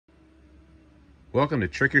Welcome to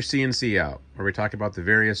Trick Your CNC Out, where we talk about the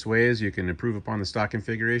various ways you can improve upon the stock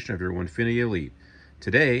configuration of your Winfinity Elite.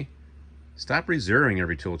 Today, stop reserving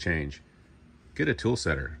every tool change. Get a tool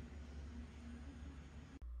setter.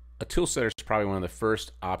 A tool setter is probably one of the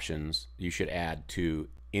first options you should add to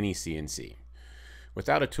any CNC.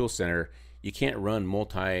 Without a tool setter, you can't run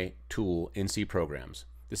multi-tool NC programs.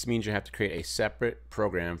 This means you have to create a separate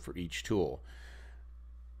program for each tool.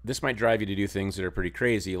 This might drive you to do things that are pretty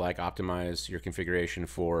crazy, like optimize your configuration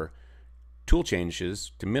for tool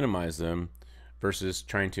changes to minimize them versus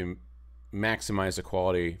trying to maximize the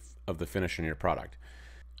quality of the finish on your product.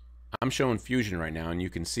 I'm showing Fusion right now, and you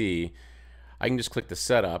can see I can just click the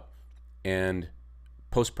setup and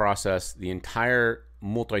post-process the entire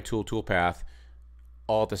multi-tool toolpath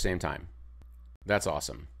all at the same time. That's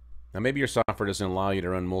awesome. Now maybe your software doesn't allow you to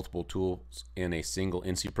run multiple tools in a single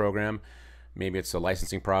NC program. Maybe it's a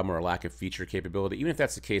licensing problem or a lack of feature capability. Even if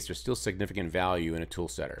that's the case, there's still significant value in a tool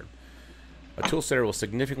setter. A tool setter will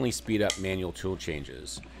significantly speed up manual tool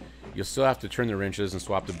changes. You'll still have to turn the wrenches and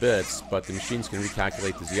swap the bits, but the machines can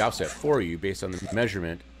recalculate the Z offset for you based on the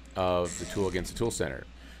measurement of the tool against the tool center.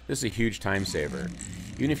 This is a huge time saver,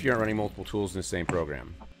 even if you aren't running multiple tools in the same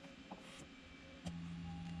program.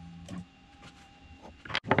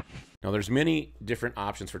 Now there's many different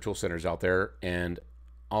options for tool setters out there, and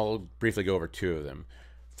I'll briefly go over two of them.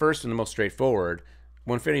 First, and the most straightforward,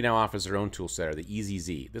 Winfinity now offers their own tool setter, the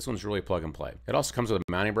EZZ. This one's really plug and play. It also comes with a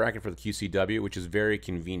mounting bracket for the QCW, which is very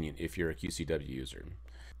convenient if you're a QCW user.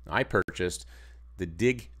 I purchased the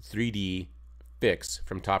Dig 3D Fix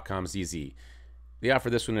from Topcom.cz. They offer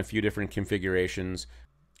this one in a few different configurations.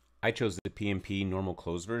 I chose the PMP normal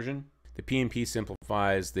close version. The PMP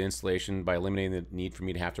simplifies the installation by eliminating the need for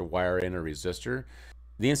me to have to wire in a resistor.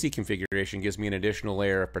 The NC configuration gives me an additional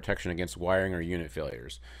layer of protection against wiring or unit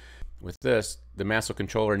failures. With this, the master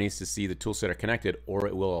controller needs to see the tool setter connected or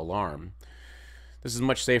it will alarm. This is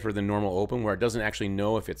much safer than normal open, where it doesn't actually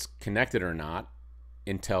know if it's connected or not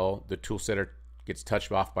until the tool setter gets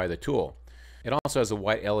touched off by the tool. It also has a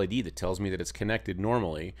white LED that tells me that it's connected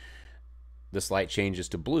normally. This light changes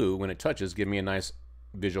to blue when it touches, giving me a nice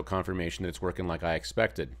visual confirmation that it's working like I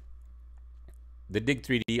expected. The Dig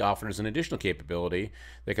 3D offers an additional capability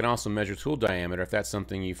that can also measure tool diameter if that's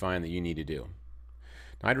something you find that you need to do.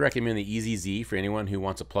 Now, I'd recommend the EZZ for anyone who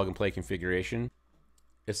wants a plug-and-play configuration,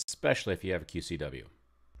 especially if you have a QCW.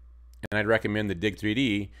 And I'd recommend the Dig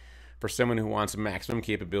 3D for someone who wants maximum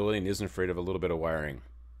capability and isn't afraid of a little bit of wiring.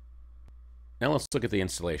 Now let's look at the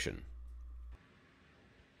installation.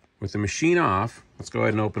 With the machine off, let's go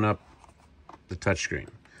ahead and open up the touchscreen.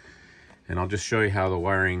 And I'll just show you how the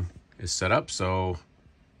wiring is set up so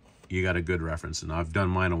you got a good reference. And I've done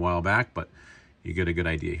mine a while back, but you get a good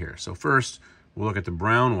idea here. So first, we'll look at the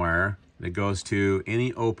brown wire that goes to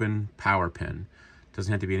any open power pin.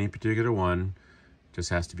 Doesn't have to be any particular one, just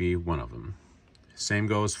has to be one of them. Same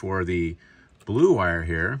goes for the blue wire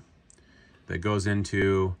here that goes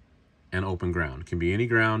into an open ground. It can be any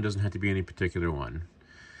ground, doesn't have to be any particular one.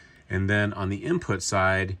 And then on the input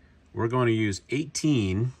side, we're going to use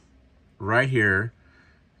 18 right here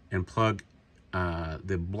and plug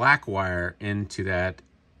the black wire into that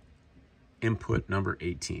input number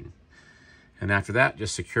 18. And after that,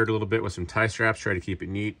 just secure it a little bit with some tie straps, try to keep it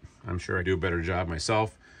neat. I'm sure I do a better job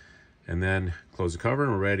myself. And then close the cover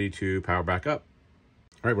and we're ready to power back up.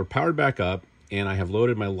 All right, we're powered back up and I have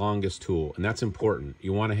loaded my longest tool, and that's important.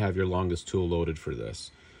 You want to have your longest tool loaded for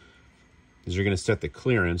this, because you're going to set the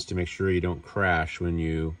clearance to make sure you don't crash when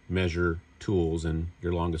you measure tools, and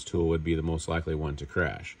your longest tool would be the most likely one to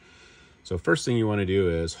crash. So first thing you want to do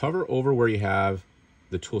is hover over where you have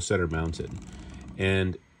the tool setter mounted,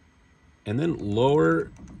 and then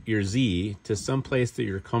lower your Z to some place that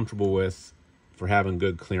you're comfortable with for having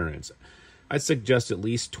good clearance. I'd suggest at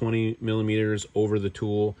least 20 millimeters over the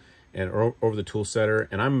tool and over the tool setter,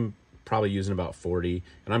 and I'm probably using about 40,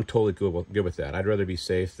 and I'm totally good with that. I'd rather be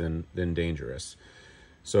safe than dangerous.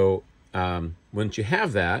 So once you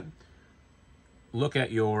have that, look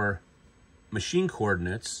at your machine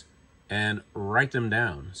coordinates and write them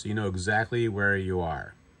down so you know exactly where you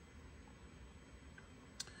are.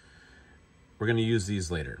 We're going to use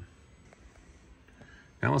these later.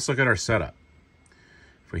 Now let's look at our setup.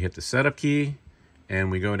 If we hit the setup key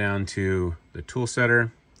and we go down to the tool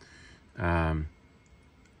setter, I'm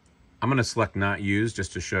going to select not use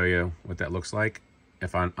just to show you what that looks like.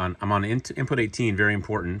 If I'm on input 18, very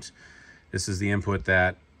important. This is the input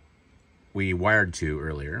that we wired to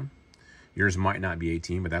earlier. Yours might not be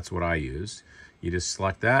 18, but that's what I used. You just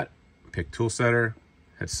select that, pick tool setter,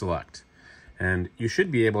 hit select. And you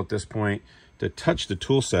should be able at this point to touch the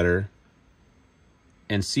tool setter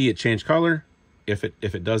and see it change color if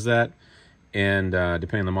it does that, and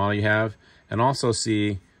depending on the model you have. And also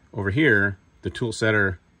see over here, the tool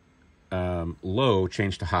setter low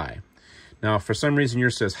changed to high. Now, if for some reason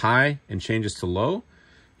yours says high and changes to low,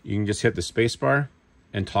 you can just hit the space bar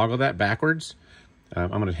and toggle that backwards. I'm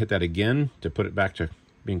going to hit that again to put it back to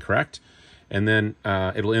being correct. And then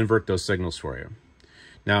it'll invert those signals for you.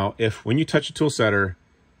 Now, if when you touch a tool setter,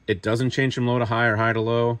 it doesn't change from low to high or high to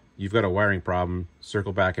low, you've got a wiring problem.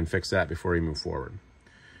 Circle back and fix that before you move forward.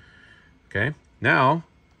 Okay, now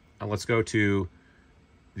let's go to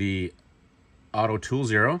the Auto Tool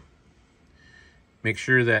 0. Make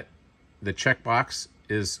sure that the checkbox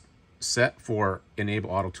is set for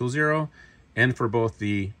Enable Auto Tool 0 and for both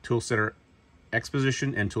the tool setter X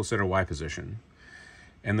position and tool setter Y position.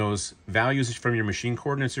 And those values from your machine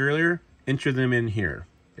coordinates earlier, enter them in here.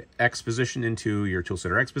 The X position into your tool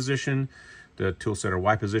setter X position, the tool setter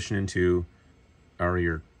Y position into, or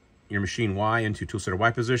your machine Y into tool setter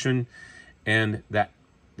Y position, and that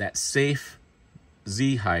safe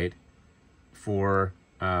Z height for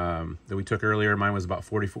that we took earlier, mine was about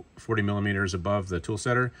 40 millimeters above the tool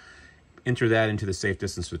setter. Enter that into the safe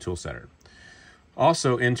distance for the tool setter.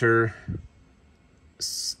 Also enter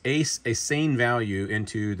a sane value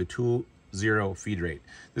into the tool 0 feed rate.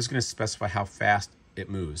 This is going to specify how fast it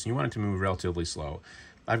moves. You want it to move relatively slow.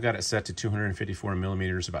 I've got it set to 254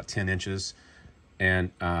 millimeters, about 10 inches.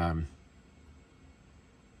 And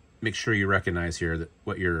make sure you recognize here that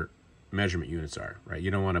what your measurement units are, right?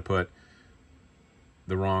 You don't want to put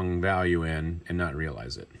the wrong value in and not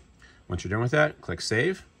realize it. Once you're done with that, click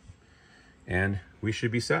Save, and we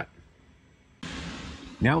should be set.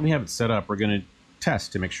 Now that we have it set up, we're going to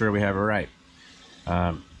test to make sure we have it right.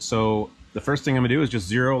 So the first thing I'm going to do is just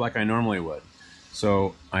zero like I normally would.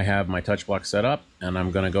 So I have my touch block set up, and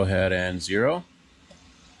I'm going to go ahead and zero.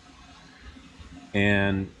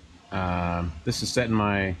 And this is setting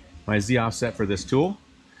my Z offset for this tool.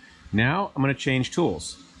 Now I'm going to change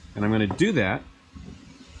tools, and I'm going to do that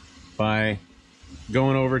by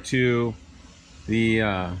going over to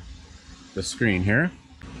the screen here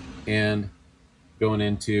and going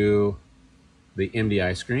into the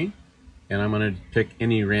MDI screen, and I'm going to pick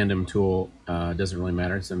any random tool. Doesn't really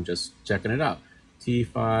matter, so I'm just checking it out.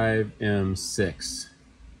 T5M6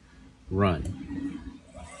 run.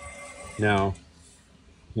 Now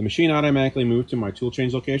the machine automatically moved to my tool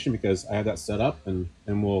change location because I have that set up, and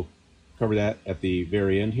we'll cover that at the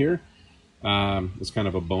very end here. It's kind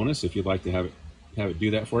of a bonus if you'd like to have it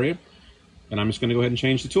do that for you. And I'm just going to go ahead and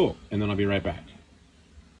change the tool, and then I'll be right back.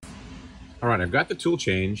 All right, I've got the tool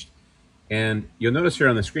changed, and you'll notice here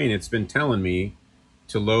on the screen it's been telling me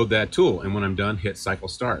to load that tool, and when I'm done, hit cycle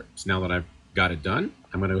start. So now that I've got it done,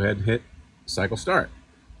 I'm going to go ahead and hit cycle start.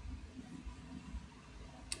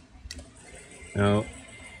 Now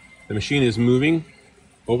the machine is moving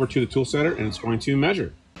over to the tool setter, and it's going to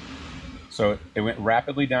measure. So it went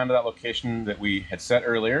rapidly down to that location that we had set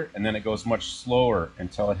earlier, and then it goes much slower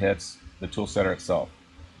until it hits the tool setter itself.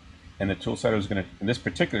 And the tool setter is going to, in this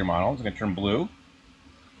particular model, is going to turn blue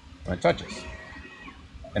when it touches.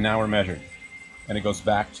 And now we're measuring. And it goes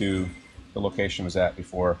back to the location it was at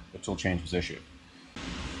before the tool change was issued.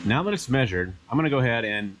 Now that it's measured, I'm going to go ahead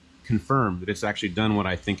and confirm that it's actually done what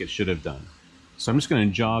I think it should have done. So I'm just going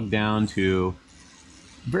to jog down to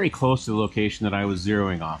very close to the location that I was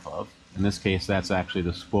zeroing off of. In this case, that's actually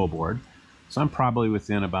the spool board. So I'm probably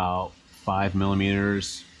within about 5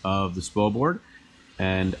 millimeters of the spool board.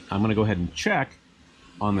 And I'm going to go ahead and check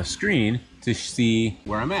on the screen to see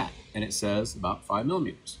where I'm at. And it says about 5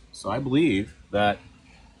 millimeters. So I believe that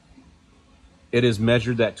it has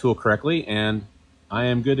measured that tool correctly, and I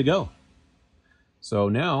am good to go. So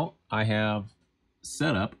now I have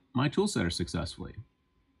set up my tool setter successfully.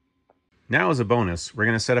 Now, as a bonus, we're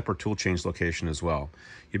going to set up our tool change location as well.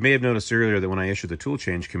 You may have noticed earlier that when I issued the tool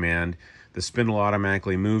change command, the spindle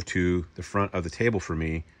automatically moved to the front of the table for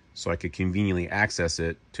me so I could conveniently access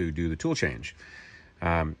it to do the tool change.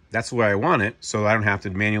 That's the way I want it, so I don't have to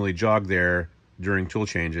manually jog there during tool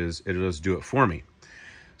changes. It'll just do it for me.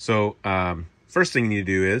 So first thing you need to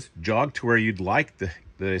do is jog to where you'd like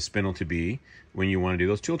the spindle to be when you want to do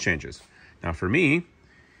those tool changes. Now for me,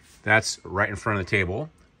 that's right in front of the table.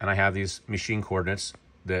 And I have these machine coordinates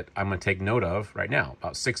that I'm going to take note of right now,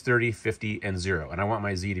 about 630, 50, and 0. And I want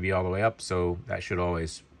my Z to be all the way up, so that should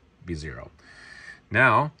always be 0.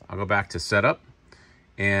 Now, I'll go back to Setup,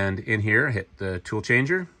 and in here, hit the Tool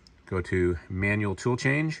Changer, go to Manual Tool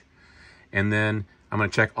Change, and then I'm going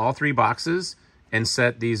to check all 3 boxes and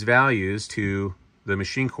set these values to the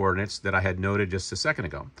machine coordinates that I had noted just a second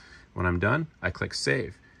ago. When I'm done, I click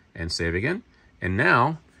Save, and save again. And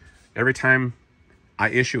now, every time I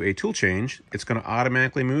issue a tool change, it's going to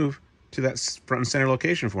automatically move to that front and center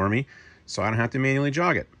location for me, so I don't have to manually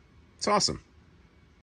jog it. It's awesome.